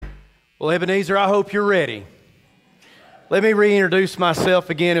Well, Ebenezer, I hope you're ready. Let me reintroduce myself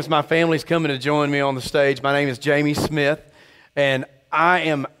again as my family's coming to join me on the stage. My name is Jamie Smith, and I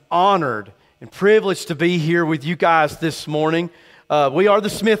am honored and privileged to be here with you guys this morning. We are the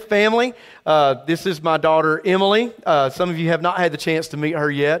Smith family. This is my daughter, Emily. Some of you have not had the chance to meet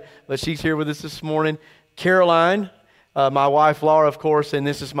her yet, but she's here with us this morning. Caroline, my wife, Laura, of course, and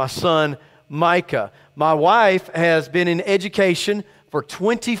this is my son, Micah. My wife has been in education for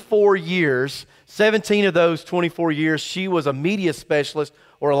 24 years. 17 of those 24 years, she was a media specialist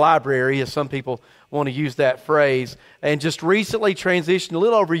or a library, as some people want to use that phrase, and just recently transitioned a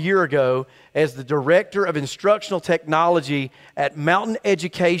little over a year ago as the Director of Instructional Technology at Mountain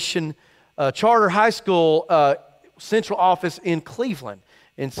Education Charter High School Central Office in Cleveland.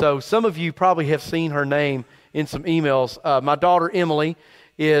 And so some of you probably have seen her name in some emails. My daughter, Emily,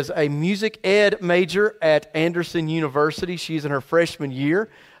 is a music ed major at Anderson University. She's in her freshman year.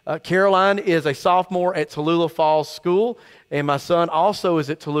 Caroline is a sophomore at Tallulah Falls School, and my son also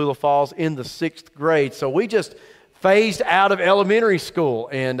is at Tallulah Falls in the 6th grade. So we just phased out of elementary school,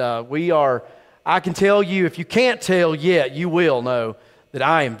 and I can tell you, if you can't tell yet, you will know that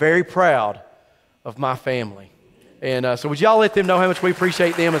I am very proud of my family. And so would y'all let them know how much we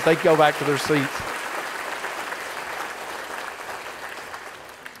appreciate them as they go back to their seats.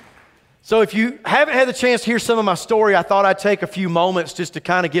 So if you haven't had the chance to hear some of my story, I thought I'd take a few moments just to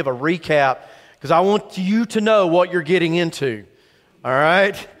kind of give a recap, because I want you to know what you're getting into. All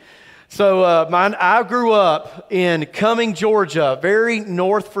right? So I grew up in Cumming, Georgia, very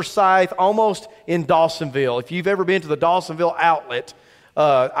north Forsyth, almost in Dawsonville. If you've ever been to the Dawsonville outlet,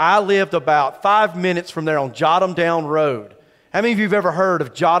 I lived about 5 minutes from there on Jotham Down Road. How many of you have ever heard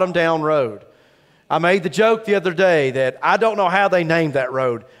of Jotham Down Road? I made the joke the other day that I don't know how they named that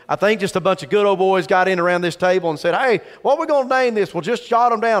road. I think just a bunch of good old boys got in around this table and said, hey, what are we going to name this? Well, just jot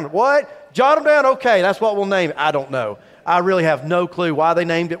them down. What? Jot them down? Okay, that's what we'll name it. I don't know. I really have no clue why they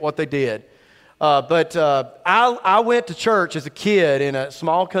named it what they did. But I went to church as a kid in a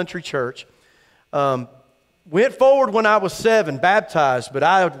small country church. Went forward when I was 7, baptized, but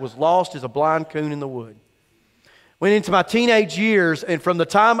I was lost as a blind coon in the wood. Went into my teenage years, and from the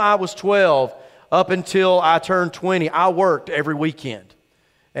time I was 12 up until I turned 20, I worked every weekend,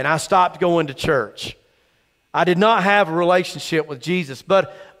 and I stopped going to church. I did not have a relationship with Jesus,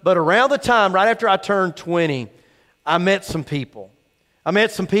 but around the time, right after I turned 20, I met some people. I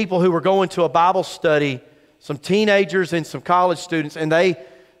met some people who were going to a Bible study, some teenagers and some college students, and they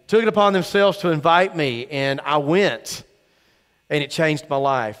took it upon themselves to invite me, and I went, and it changed my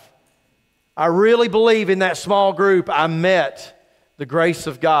life. I really believe in that small group I met the grace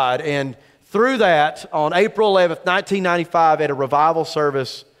of God, and through that, on April 11th, 1995, at a revival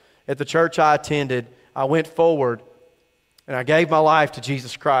service at the church I attended, I went forward and I gave my life to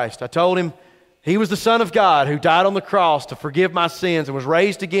Jesus Christ. I told him he was the Son of God who died on the cross to forgive my sins and was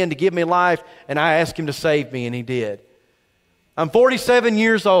raised again to give me life, and I asked him to save me, and he did. I'm 47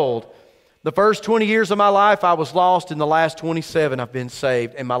 years old. The first 20 years of my life, I was lost. In the last 27, I've been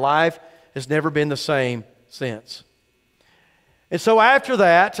saved, and my life has never been the same since. And so after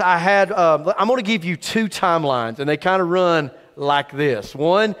that, I'm going to give you 2 timelines, and they kind of run like this.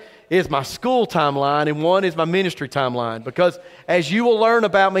 One is my school timeline, and one is my ministry timeline, because as you will learn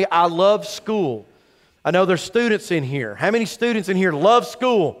about me, I love school. I know there's students in here. How many students in here love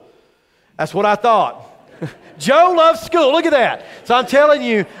school? That's what I thought. Joe loves school. Look at that. So I'm telling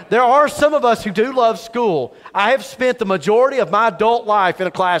you, there are some of us who do love school. I have spent the majority of my adult life in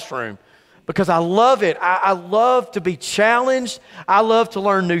a classroom, because I love it. I love to be challenged. I love to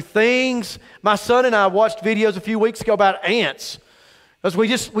learn new things. My son and I watched videos a few weeks ago about ants, because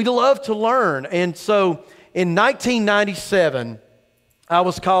we love to learn. And so in 1997, I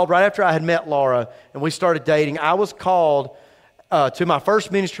was called, right after I had met Laura and we started dating, I was called to my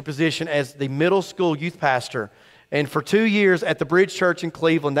first ministry position as the middle school youth pastor. And for 2 years at the Bridge Church in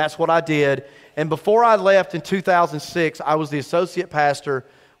Cleveland, that's what I did. And before I left in 2006, I was the associate pastor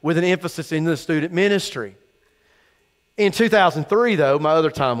with an emphasis in the student ministry. In 2003, though, my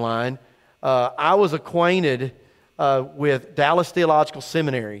other timeline, I was acquainted with Dallas Theological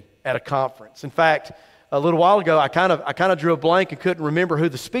Seminary at a conference. In fact, a little while ago, I kind of drew a blank and couldn't remember who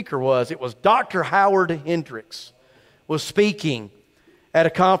the speaker was. It was Dr. Howard Hendricks was speaking at a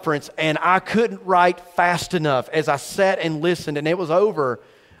conference, and I couldn't write fast enough. As I sat and listened, and it was over,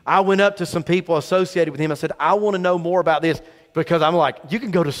 I went up to some people associated with him. I said, I want to know more about this. Because I'm like, you can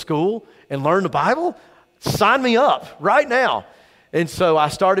go to school and learn the Bible? Sign me up right now. And so I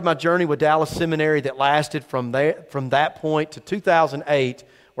started my journey with Dallas Seminary that lasted from that point to 2008,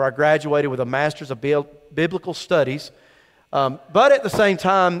 where I graduated with a Master's of Biblical Studies. But at the same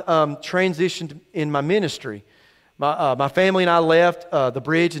time, transitioned in my ministry. My family and I left the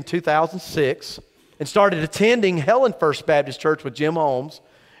Bridge in 2006 and started attending Helen First Baptist Church with Jim Holmes.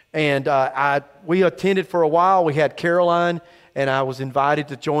 And we attended for a while. We had Caroline, and I was invited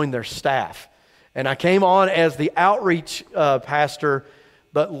to join their staff. And I came on as the outreach pastor,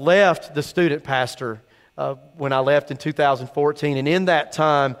 but left the student pastor when I left in 2014. And in that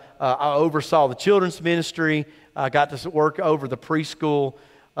time, I oversaw the children's ministry. I got to work over the preschool.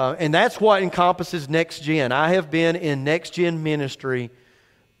 And that's what encompasses Next Gen. I have been in Next Gen ministry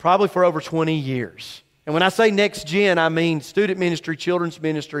probably for over 20 years. And when I say Next Gen, I mean student ministry, children's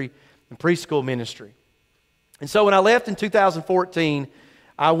ministry, and preschool ministry. And so when I left in 2014,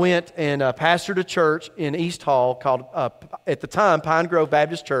 I went and pastored a church in East Hall called, at the time, Pine Grove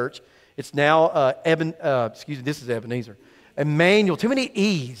Baptist Church. It's now, this is Ebenezer. Emmanuel, too many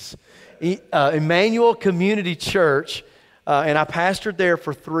E's. Emmanuel Community Church, and I pastored there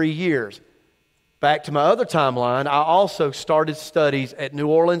for 3 years. Back to my other timeline, I also started studies at New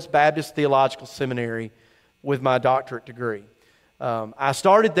Orleans Baptist Theological Seminary with my doctorate degree. I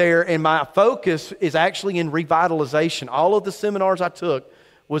started there, and my focus is actually in revitalization. All of the seminars I took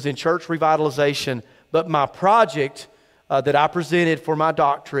was in church revitalization, but my project that I presented for my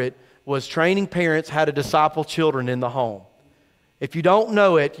doctorate was training parents how to disciple children in the home. If you don't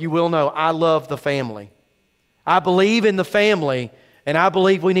know it, you will know I love the family. I believe in the family, and I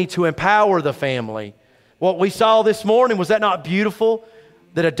believe we need to empower the family. What we saw this morning, was that not beautiful?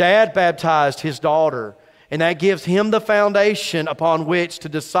 That a dad baptized his daughter, and that gives him the foundation upon which to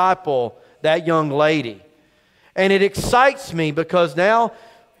disciple that young lady. And it excites me because now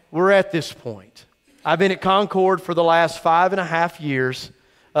we're at this point. I've been at Concord for the last 5.5 years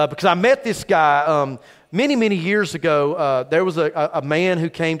because I met this guy many years ago. There was a man who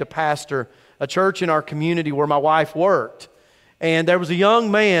came to pastor a church in our community where my wife worked. And there was a young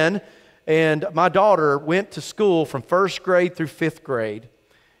man, and my daughter went to school from 1st grade through 5th grade.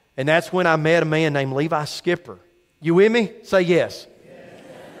 And that's when I met a man named Levi Skipper. You with me? Say yes.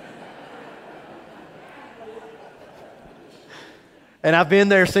 And I've been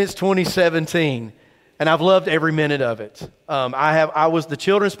there since 2017, and I've loved every minute of it. I was the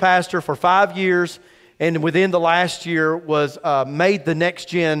children's pastor for 5 years, and within the last year was made the Next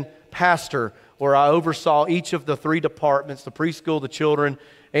Gen pastor, where I oversaw each of the 3 departments, the preschool, the children,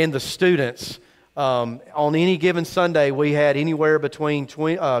 and the students. On any given Sunday, we had anywhere between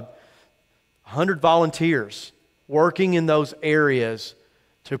 100 volunteers working in those areas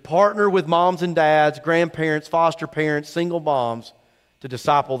to partner with moms and dads, grandparents, foster parents, single moms, to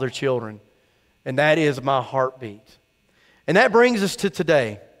disciple their children. And that is my heartbeat. And that brings us to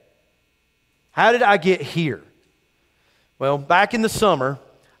today. How did I get here? Well, back in the summer,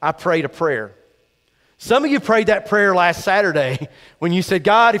 I prayed a prayer. Some of you prayed that prayer last Saturday when you said,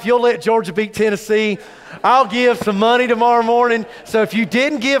 God, if you'll let Georgia beat Tennessee, I'll give some money tomorrow morning. So if you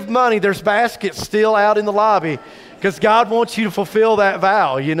didn't give money, there's baskets still out in the lobby because God wants you to fulfill that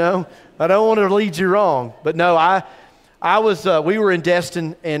vow, you know. I don't want to lead you wrong. But no, we were in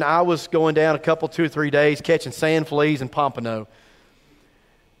Destin, and I was going down 2 or 3 days catching sand fleas and pompano.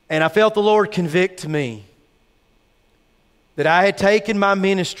 And I felt the Lord convict me that I had taken my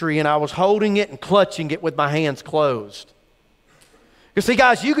ministry and I was holding it and clutching it with my hands closed. You see,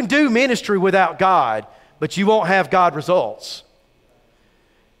 guys, you can do ministry without God, but you won't have God results.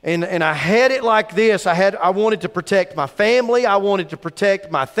 And I had it like this. I wanted to protect my family. I wanted to protect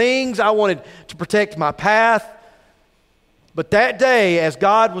my things. I wanted to protect my path. But that day, as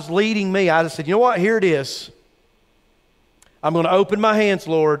God was leading me, I just said, you know what? Here it is. I'm going to open my hands,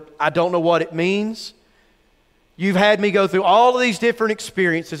 Lord. I don't know what it means. You've had me go through all of these different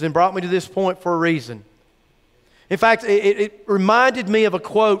experiences and brought me to this point for a reason. In fact, it reminded me of a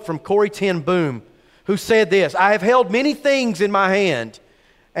quote from Corrie ten Boom, who said this, I have held many things in my hand,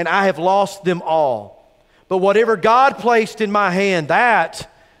 and I have lost them all. But whatever God placed in my hand,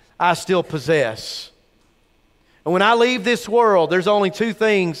 that I still possess. And when I leave this world, there's only 2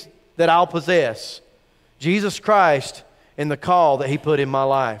 things that I'll possess. Jesus Christ and the call that He put in my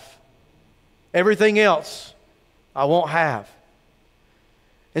life. Everything else I won't have.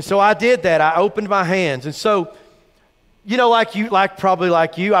 And so I did that. I opened my hands. And so, you know, probably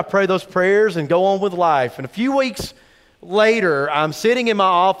like you, I pray those prayers and go on with life. And a few weeks later, I'm sitting in my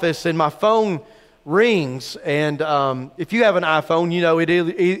office and my phone rings. And if you have an iPhone, you know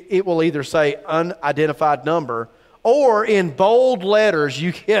it will either say unidentified number or in bold letters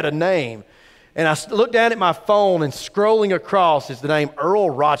you get a name. And I look down at my phone, and scrolling across is the name Earl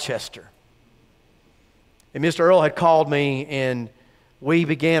Rochester. And Mr. Earl had called me, and we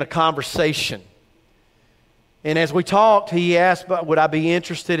began a conversation. And as we talked, he asked, would I be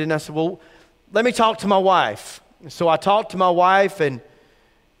interested? And I said, well, let me talk to my wife. And so I talked to my wife, and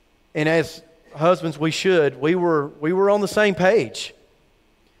as husbands we should, we were on the same page.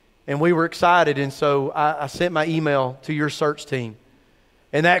 And we were excited, and so I sent my email to your search team.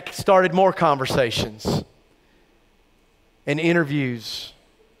 And that started more conversations and interviews.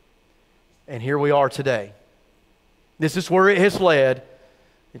 And here we are today. This is where it has led.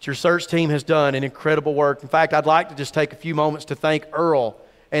 That your search team has done an incredible work. In fact, I'd like to just take a few moments to thank Earl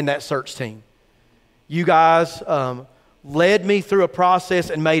and that search team. You guys led me through a process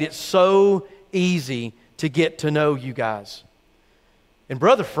and made it so easy to get to know you guys. And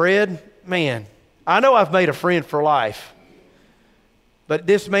Brother Fred, man, I know I've made a friend for life. But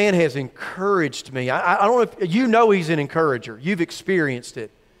this man has encouraged me. I don't know if you know he's an encourager. You've experienced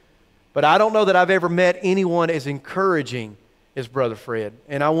it. But I don't know that I've ever met anyone as encouraging as Brother Fred.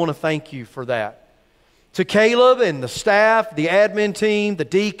 And I want to thank you for that. To Caleb and the staff, the admin team, the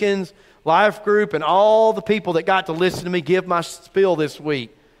deacons, life group, and all the people that got to listen to me give my spiel this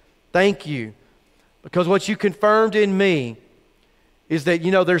week, thank you. Because what you confirmed in me is that,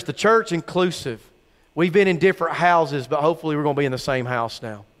 there's the church inclusive. We've been in different houses, but hopefully we're going to be in the same house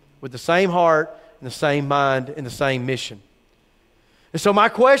now with the same heart and the same mind and the same mission. And so my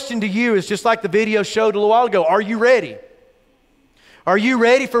question to you is just like the video showed a little while ago. Are you ready? Are you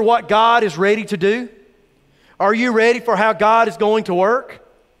ready for what God is ready to do? Are you ready for how God is going to work?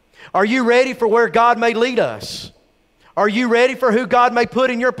 Are you ready for where God may lead us? Are you ready for who God may put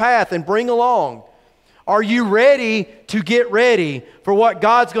in your path and bring along? Are you ready to get ready for what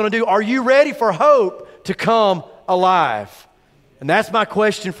God's going to do? Are you ready for hope to come alive? And that's my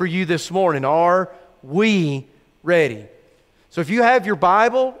question for you this morning. Are we ready? So if you have your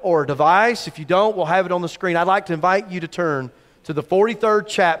Bible or a device, if you don't, we'll have it on the screen. I'd like to invite you to turn to the 43rd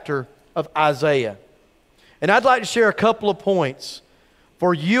chapter of Isaiah. And I'd like to share a couple of points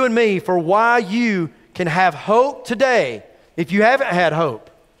for you and me for why you can have hope today if you haven't had hope.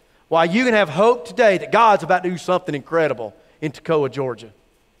 Why you can have hope today that God's about to do something incredible in Toccoa, Georgia.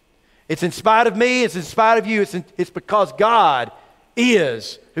 It's in spite of me, it's in spite of you, it's because God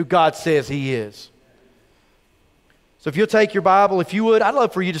is who God says He is. So if you'll take your Bible, if you would, I'd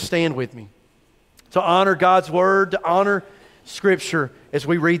love for you to stand with me to honor God's Word, to honor Scripture as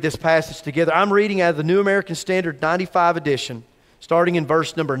we read this passage together. I'm reading out of the New American Standard 95 edition, starting in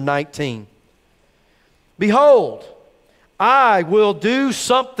verse number 19. Behold, I will do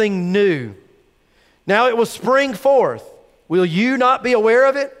something new. Now it will spring forth. Will you not be aware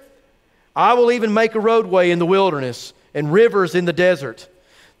of it? I will even make a roadway in the wilderness and rivers in the desert.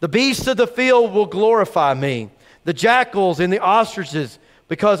 The beasts of the field will glorify me, the jackals and the ostriches,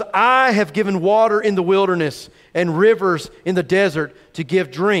 because I have given water in the wilderness and rivers in the desert to give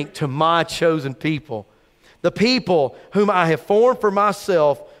drink to my chosen people. The people whom I have formed for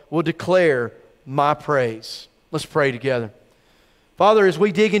myself will declare my praise. Let's pray together. Father, as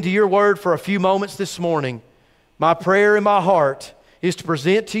we dig into your word for a few moments this morning, my prayer in my heart is to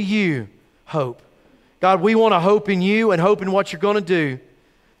present to you hope. God, we want to hope in you and hope in what you're going to do.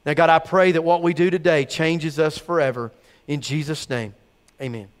 Now, God, I pray that what we do today changes us forever. In Jesus' name,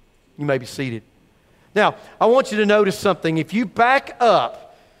 amen. You may be seated. Now, I want you to notice something. If you back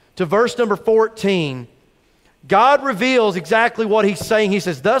up to verse number 14, God reveals exactly what He's saying. He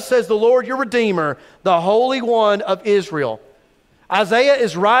says, "Thus says the Lord your Redeemer, the Holy One of Israel." Isaiah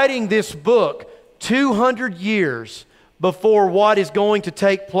is writing this book 200 years before what is going to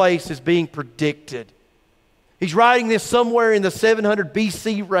take place is being predicted. He's writing this somewhere in the 700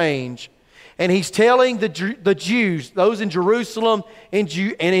 BC range, and he's telling the Jews, those in Jerusalem and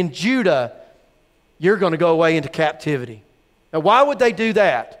in Judah, you're going to go away into captivity. Now, why would they do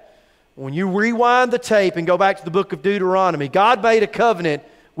that? When you rewind the tape and go back to the book of Deuteronomy, God made a covenant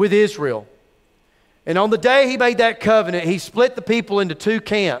with Israel. And on the day He made that covenant, He split the people into two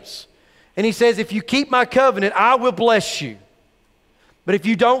camps. And He says, if you keep my covenant, I will bless you. But if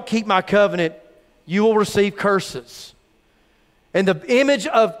you don't keep my covenant, you will receive curses. And the image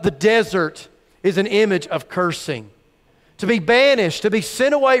of the desert is an image of cursing. To be banished, to be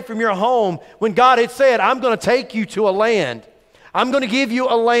sent away from your home when God had said, I'm going to take you to a land. I'm going to give you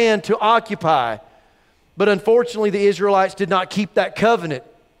a land to occupy. But unfortunately, the Israelites did not keep that covenant.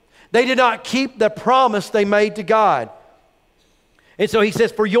 They did not keep the promise they made to God. And so He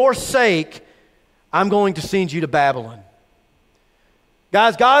says, for your sake, I'm going to send you to Babylon.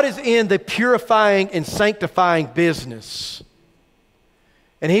 Guys, God is in the purifying and sanctifying business.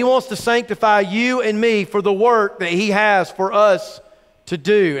 And He wants to sanctify you and me for the work that He has for us to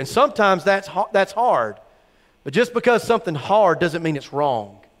do. And sometimes that's hard. But just because something's hard doesn't mean it's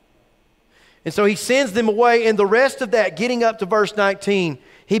wrong. And so he sends them away, and the rest of that, getting up to verse 19,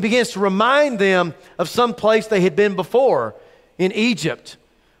 he begins to remind them of some place they had been before in Egypt,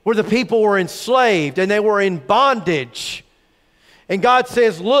 where the people were enslaved and they were in bondage. And God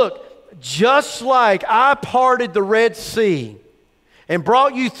says, look, just like I parted the Red Sea and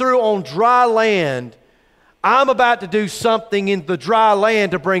brought you through on dry land, I'm about to do something in the dry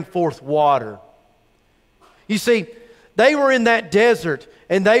land to bring forth water. You see, they were in that desert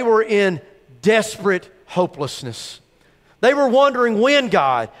and they were in desperate hopelessness. They were wondering when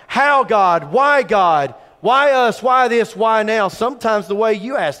God, how God, why us, why this, why now? Sometimes the way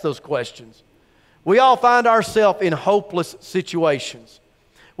you ask those questions. We all find ourselves in hopeless situations.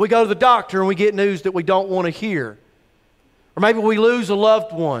 We go to the doctor and we get news that we don't want to hear. Or maybe we lose a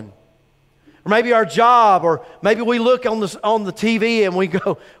loved one. Or maybe our job, or maybe we look on the TV and we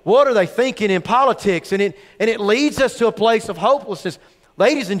go, what are they thinking in politics? And it leads us to a place of hopelessness.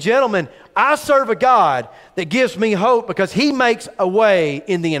 Ladies and gentlemen, I serve a God that gives me hope because He makes a way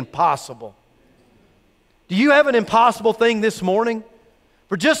in the impossible. Do you have an impossible thing this morning?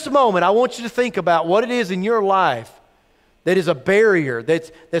 For just a moment, I want you to think about what it is in your life that is a barrier,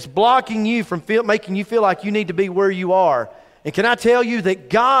 that's blocking you from making you feel like you need to be where you are. And can I tell you that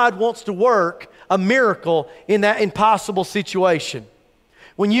God wants to work a miracle in that impossible situation?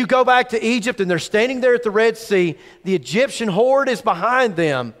 When you go back to Egypt and they're standing there at the Red Sea, the Egyptian horde is behind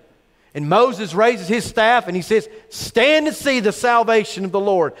them. And Moses raises his staff and he says, stand and see the salvation of the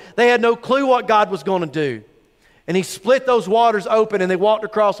Lord. They had no clue what God was going to do. And he split those waters open and they walked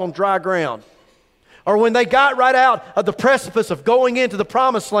across on dry ground. Or when they got right out of the precipice of going into the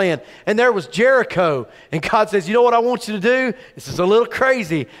promised land and there was Jericho. And God says, you know what I want you to do? This is a little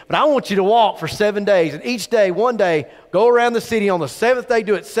crazy, but I want you to walk for 7 days. And each day, one day, go around the city. On the seventh day,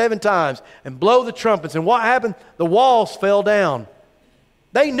 do it 7 times and blow the trumpets. And what happened? The walls fell down.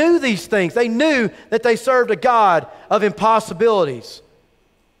 They knew these things. They knew that they served a God of impossibilities.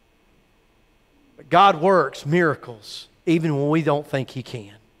 But God works miracles even when we don't think He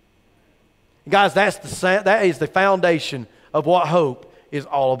can. Guys, that is the foundation of what hope is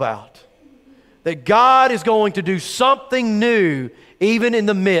all about. That God is going to do something new even in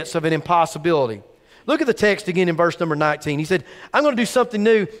the midst of an impossibility. Look at the text again in verse number 19. He said, I'm going to do something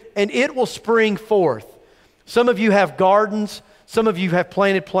new and it will spring forth. Some of you have gardens, some of you have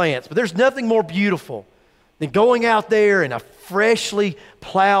planted plants, but there's nothing more beautiful than going out there in a freshly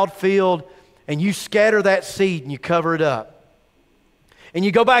plowed field and you scatter that seed and you cover it up. And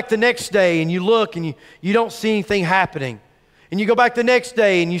you go back the next day and you look and you don't see anything happening. And you go back the next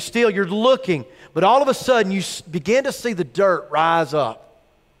day and you're looking. But all of a sudden you begin to see the dirt rise up.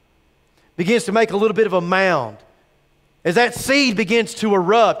 Begins to make a little bit of a mound. As that seed begins to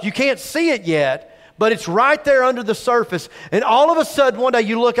erupt, you can't see it yet, but it's right there under the surface. And all of a sudden, one day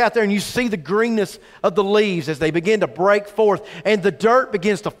you look out there and you see the greenness of the leaves as they begin to break forth. And the dirt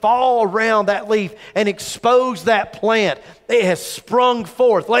begins to fall around that leaf and expose that plant. It has sprung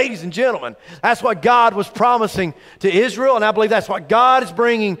forth. Ladies and gentlemen, that's what God was promising to Israel, and I believe that's what God is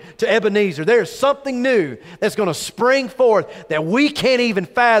bringing to Ebenezer. There's something new that's going to spring forth that we can't even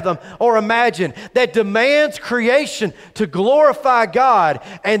fathom or imagine, that demands creation to glorify God.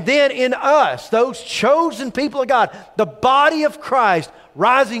 And then in us, those chosen people of God, the body of Christ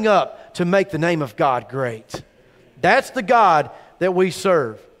rising up to make the name of God great. That's the God that we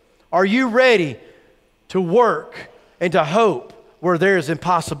serve. Are you ready to work and to hope where there is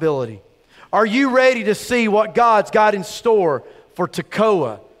impossibility? Are you ready to see what God's got in store for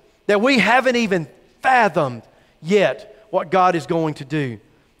Tekoa that we haven't even fathomed yet what God is going to do?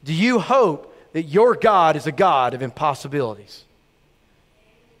 Do you hope that your God is a God of impossibilities?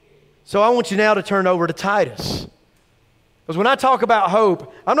 So I want you now to turn over to Titus. Because when I talk about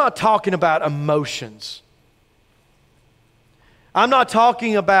hope, I'm not talking about emotions. I'm not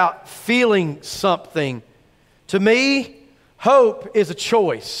talking about feeling something. To me, hope is a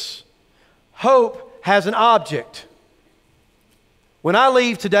choice. Hope has an object. When I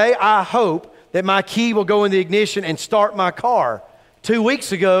leave today, I hope that my key will go in the ignition and start my car. 2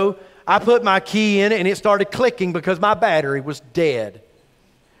 weeks ago, I put my key in it and it started clicking because my battery was dead.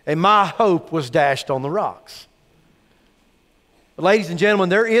 And my hope was dashed on the rocks. But ladies and gentlemen,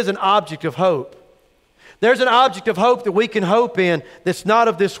 there is an object of hope. There's an object of hope that we can hope in that's not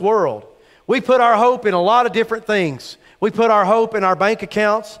of this world. We put our hope in a lot of different things. We put our hope in our bank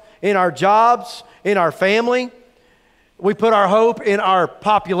accounts, in our jobs, in our family. We put our hope in our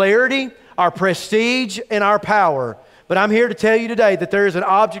popularity, our prestige, and our power. But I'm here to tell you today that there is an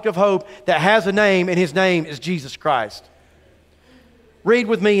object of hope that has a name, and His name is Jesus Christ. Read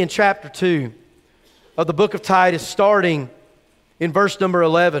with me in chapter 2 of the book of Titus, starting in verse number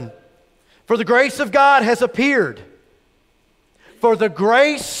 11. For the grace of God has appeared. For the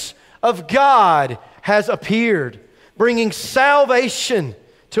grace of God has appeared, bringing salvation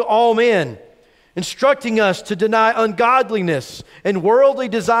to all men, instructing us to deny ungodliness and worldly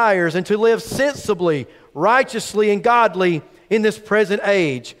desires and to live sensibly, righteously, and godly in this present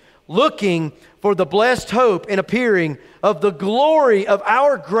age, looking for the blessed hope and appearing of the glory of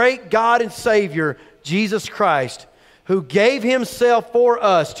our great God and Savior, Jesus Christ, who gave himself for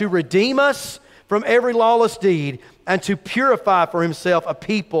us to redeem us from every lawless deed and to purify for himself a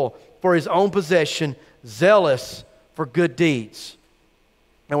people for his own possession, zealous for good deeds.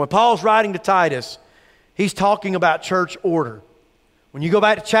 And when Paul's writing to Titus, he's talking about church order. When you go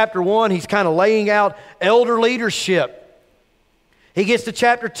back to chapter 1, he's kind of laying out elder leadership. He gets to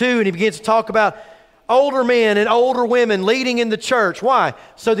chapter 2 and he begins to talk about older men and older women leading in the church. Why?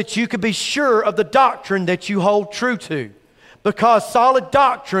 So that you can be sure of the doctrine that you hold true to. Because solid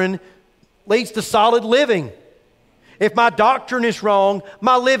doctrine leads to solid living. If my doctrine is wrong,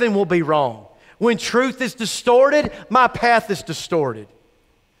 my living will be wrong. When truth is distorted, my path is distorted.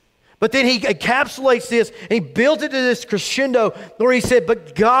 But then he encapsulates this and he builds it to this crescendo where he said,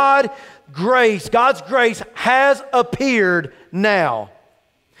 but God's grace has appeared now.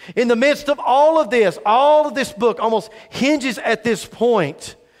 In the midst of all of this book almost hinges at this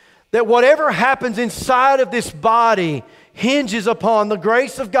point that whatever happens inside of this body hinges upon the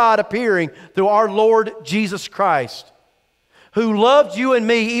grace of God appearing through our Lord Jesus Christ, who loved you and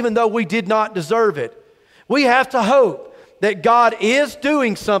me even though we did not deserve it. We have to hope that God is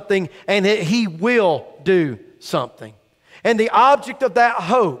doing something and that he will do something. And the object of that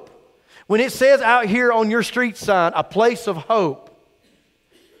hope, when it says out here on your street sign, a place of hope,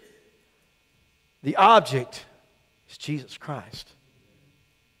 the object is Jesus Christ.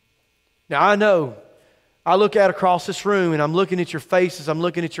 Now I know, I look out across this room and I'm looking at your faces, I'm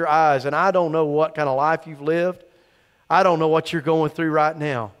looking at your eyes, and I don't know what kind of life you've lived. I don't know what you're going through right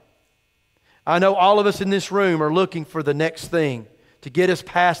now. I know all of us in this room are looking for the next thing to get us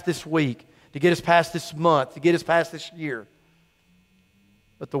past this week, to get us past this month, to get us past this year.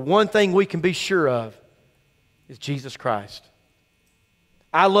 But the one thing we can be sure of is Jesus Christ.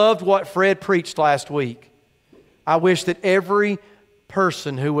 I loved what Fred preached last week. I wish that every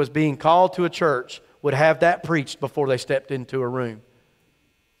person who was being called to a church would have that preached before they stepped into a room.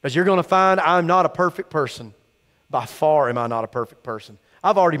 Because you're going to find I'm not a perfect person. By far am I not a perfect person.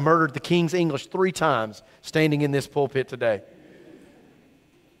 I've already murdered the King's English 3 times standing in this pulpit today.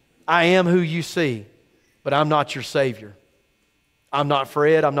 I am who you see, but I'm not your Savior. I'm not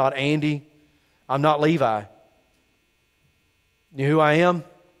Fred, I'm not Andy, I'm not Levi. You know who I am?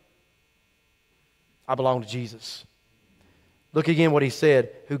 I belong to Jesus. Look again what he said,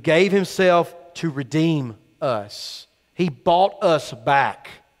 who gave himself to redeem us. He bought us back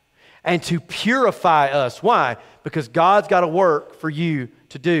and to purify us. Why? Because God's got a work for you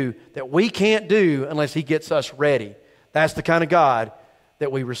to do that we can't do unless he gets us ready. That's the kind of God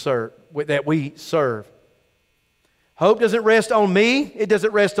that we serve. Hope doesn't rest on me. It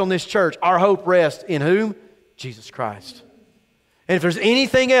doesn't rest on this church. Our hope rests in whom? Jesus Christ. And if there's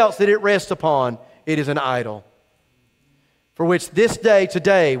anything else that it rests upon, it is an idol. For which this day,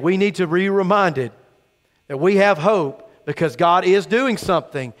 today, we need to be reminded that we have hope because God is doing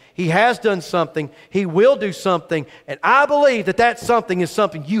something. He has done something. He will do something. And I believe that that something is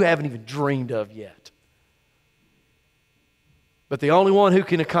something you haven't even dreamed of yet. But the only one who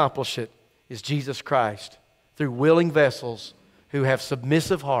can accomplish it is Jesus Christ through willing vessels who have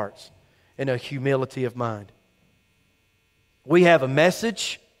submissive hearts and a humility of mind. We have a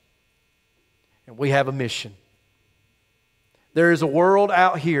message and we have a mission. There is a world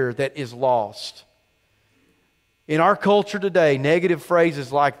out here that is lost. In our culture today, negative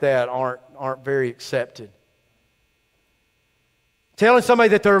phrases like that aren't very accepted. Telling somebody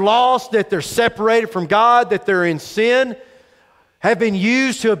that they're lost, that they're separated from God, that they're in sin, have been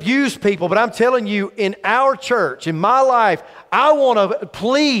used to abuse people. But I'm telling you, in our church, in my life, I want to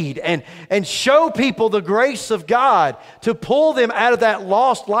plead and show people the grace of God to pull them out of that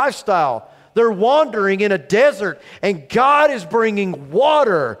lost lifestyle. They're wandering in a desert, and God is bringing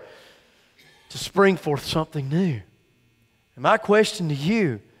water to spring forth something new. And my question to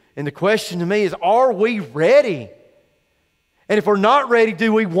you, and the question to me is, are we ready? And if we're not ready,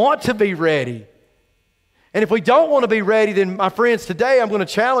 do we want to be ready? And if we don't want to be ready, then my friends, today I'm going to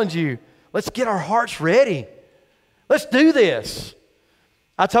challenge you. Let's get our hearts ready. Let's do this.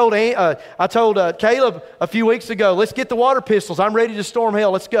 I told Caleb a few weeks ago, let's get the water pistols. I'm ready to storm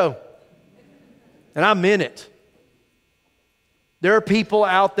hell. Let's go. And I meant it. There are people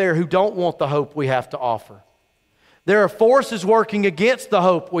out there who don't want the hope we have to offer. There are forces working against the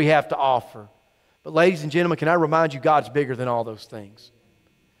hope we have to offer. But ladies and gentlemen, can I remind you, God's bigger than all those things.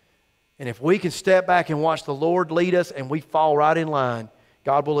 And if we can step back and watch the Lord lead us and we fall right in line,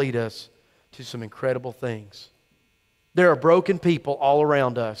 God will lead us to some incredible things. There are broken people all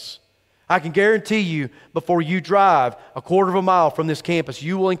around us. I can guarantee you, before you drive a quarter of a mile from this campus,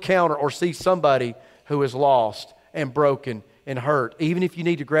 you will encounter or see somebody who is lost and broken and hurt, even if you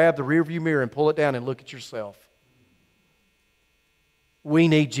need to grab the rearview mirror and pull it down and look at yourself. We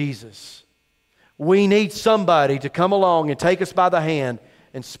need Jesus. We need somebody to come along and take us by the hand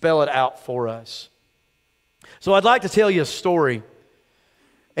and spell it out for us. So I'd like to tell you a story,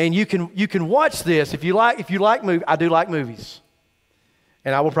 and you can watch this if you like movies. I do like movies.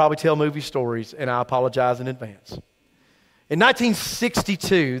 And I will probably tell movie stories, and I apologize in advance. In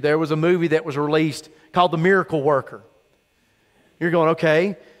 1962, there was a movie that was released called The Miracle Worker. You're going,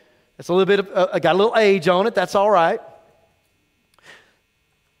 okay, that's a little bit of, got a little age on it, that's all right.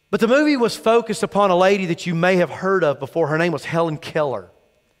 But the movie was focused upon a lady that you may have heard of before. Her name was Helen Keller.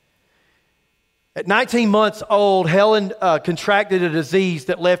 At 19 months old, Helen contracted a disease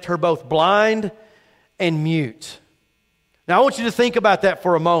that left her both blind and mute. Now, I want you to think about that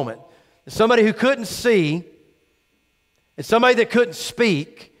for a moment. Somebody who couldn't see, and somebody that couldn't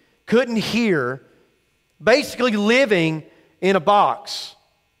speak, couldn't hear, basically living in a box.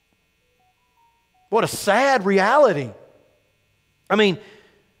 What a sad reality. I mean,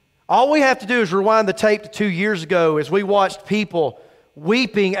 all we have to do is rewind the tape to 2 years ago as we watched people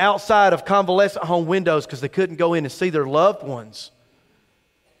weeping outside of convalescent home windows because they couldn't go in and see their loved ones.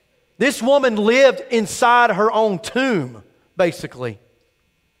 This woman lived inside her own tomb, basically.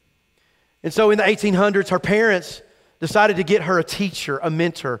 And so in the 1800s, her parents decided to get her a teacher, a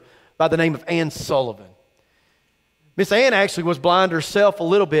mentor, by the name of Anne Sullivan. Miss Anne actually was blind herself a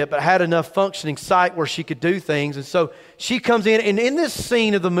little bit, but had enough functioning sight where she could do things. And so she comes in, and in this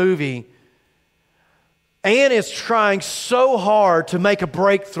scene of the movie, Anne is trying so hard to make a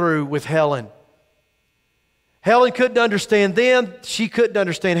breakthrough with Helen. Helen couldn't understand them. She couldn't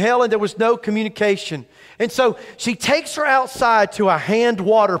understand Helen. There was no communication. And so she takes her outside to a hand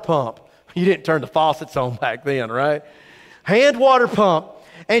water pump. You didn't turn the faucets on back then, right? Hand water pump.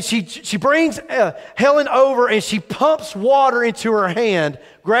 And she brings Helen over and she pumps water into her hand,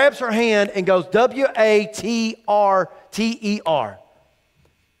 grabs her hand and goes W-A-T-R-T-E-R.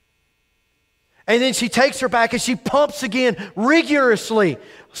 And then she takes her back and she pumps again rigorously,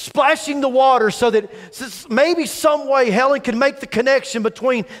 splashing the water so that maybe some way Helen can make the connection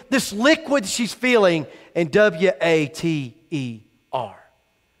between this liquid she's feeling and W-A-T-E-R.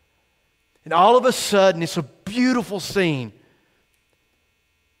 And all of a sudden, it's a beautiful scene.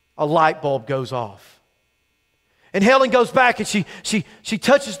 A light bulb goes off. And Helen goes back and she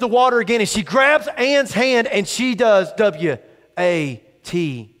touches the water again and she grabs Anne's hand and she does W-A-T-E-R.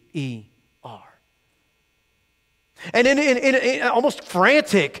 And in almost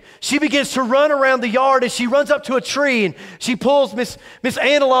frantic, she begins to run around the yard and she runs up to a tree and she pulls Miss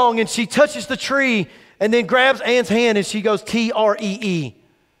Anne along and she touches the tree and then grabs Anne's hand and she goes T-R-E-E.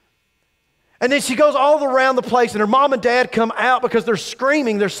 And then she goes all around the place and her mom and dad come out because they're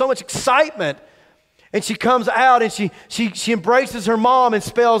screaming. There's so much excitement. And she comes out and she embraces her mom and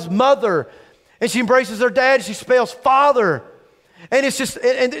spells mother. And she embraces her dad and she spells father. And it's just,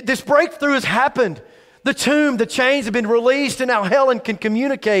 and this breakthrough has happened. The tomb, the chains have been released and now Helen can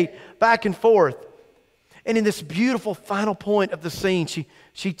communicate back and forth. And in this beautiful final point of the scene,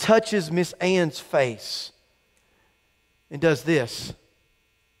 she touches Miss Anne's face and does this.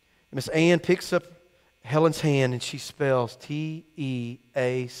 Miss Anne picks up Helen's hand and she spells T-E-A-C-H-E-R.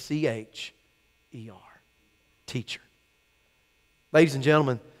 Teacher. Ladies and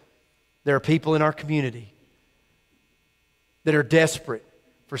gentlemen, there are people in our community that are desperate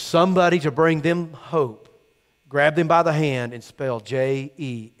for somebody to bring them hope. Grab them by the hand and spell J-E-S-U-S.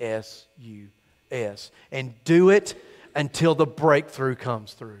 And do it until the breakthrough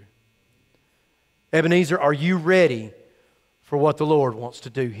comes through. Ebenezer, are you ready for what the Lord wants to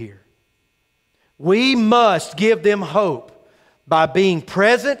do here? We must give them hope by being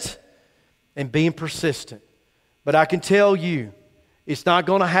present and being persistent. But I can tell you, it's not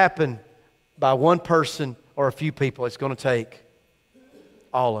going to happen by one person or a few people. It's going to take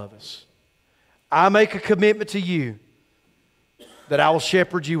all of us. I make a commitment to you that I will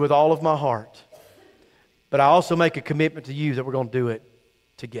shepherd you with all of my heart. But I also make a commitment to you that we're going to do it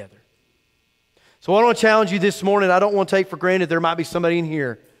together. So I want to challenge you this morning. I don't want to take for granted there might be somebody in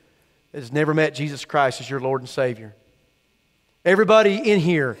here that has never met Jesus Christ as your Lord and Savior. Everybody in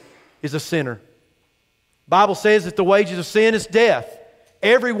here is a sinner. The Bible says that the wages of sin is death.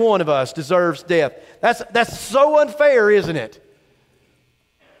 Every one of us deserves death. That's so unfair, isn't it?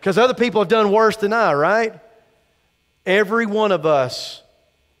 Because other people have done worse than I, right? Every one of us,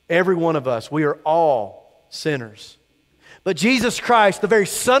 we are all sinners. But Jesus Christ, the very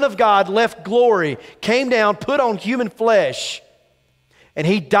Son of God, left glory, came down, put on human flesh, and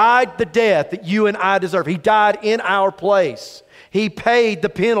He died the death that you and I deserve. He died in our place. He paid the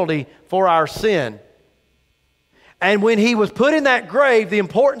penalty for our sin. And when He was put in that grave, the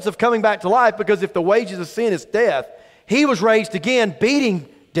importance of coming back to life, because if the wages of sin is death, He was raised again, beating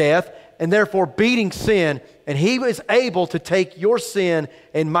death, and therefore beating sin, and He was able to take your sin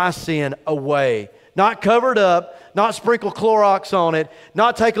and my sin away. Not covered up, not sprinkle Clorox on it,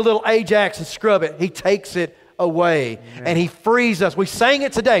 not take a little Ajax and scrub it. He takes it away. Amen. And He frees us. We sang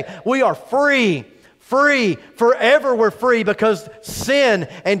it today. We are free. Free. Forever we're free, because sin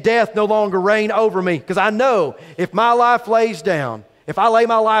and death no longer reign over me. Because I know if my life lays down, if I lay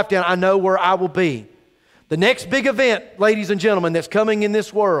my life down, I know where I will be. The next big event, ladies and gentlemen, that's coming in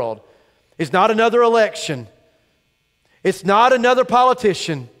this world is not another election. It's not another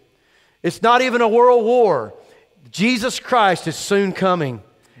politician. It's not even a world war. Jesus Christ is soon coming.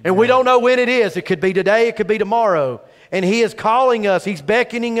 And we don't know when it is. It could be today, it could be tomorrow. And He is calling us, He's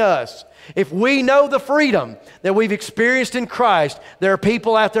beckoning us. If we know the freedom that we've experienced in Christ, there are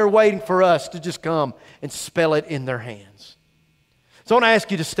people out there waiting for us to just come and spell it in their hands. So I want to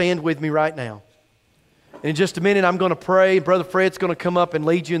ask you to stand with me right now. And in just a minute, I'm going to pray. Brother Fred's going to come up and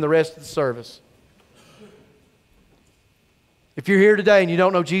lead you in the rest of the service. If you're here today and you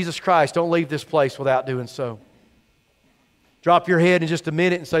don't know Jesus Christ, don't leave this place without doing so. Drop your head in just a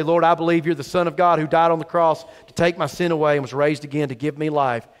minute and say, Lord, I believe You're the Son of God who died on the cross to take my sin away and was raised again to give me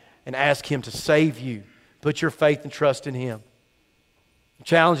life, and ask Him to save you. Put your faith and trust in Him. I'm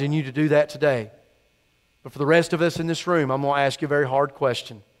challenging you to do that today. But for the rest of us in this room, I'm going to ask you a very hard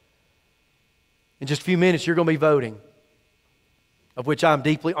question. In just a few minutes, you're going to be voting, of which I'm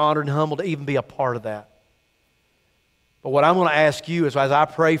deeply honored and humbled to even be a part of that. But what I'm going to ask you is, as I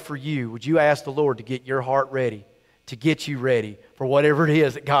pray for you, would you ask the Lord to get your heart ready, to get you ready for whatever it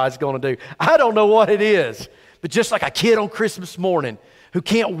is that God's going to do? I don't know what it is, but just like a kid on Christmas morning who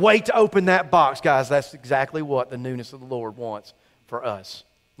can't wait to open that box, guys, that's exactly what the newness of the Lord wants for us.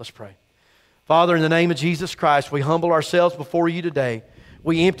 Let's pray. Father, in the name of Jesus Christ, we humble ourselves before You today.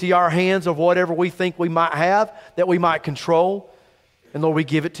 We empty our hands of whatever we think we might have, that we might control, and Lord, we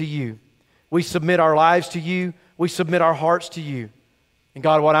give it to You. We submit our lives to You. We submit our hearts to You. And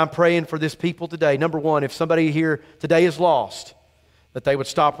God, what I'm praying for this people today, number one, if somebody here today is lost, that they would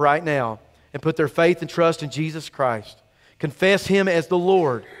stop right now and put their faith and trust in Jesus Christ. Confess Him as the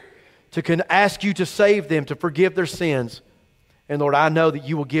Lord, to ask You to save them, to forgive their sins. And Lord, I know that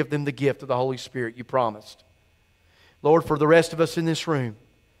You will give them the gift of the Holy Spirit You promised. Lord, for the rest of us in this room,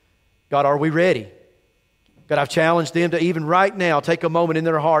 God, are we ready? God, I've challenged them to even right now take a moment in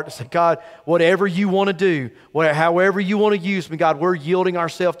their heart to say, God, whatever You want to do, however You want to use me, God, we're yielding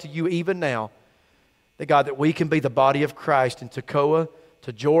ourselves to You even now. That God, that we can be the body of Christ in Toccoa,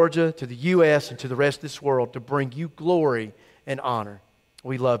 to Georgia, to the U.S., and to the rest of this world to bring You glory and honor.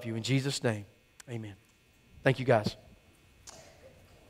 We love You. In Jesus' name, amen. Thank you, guys.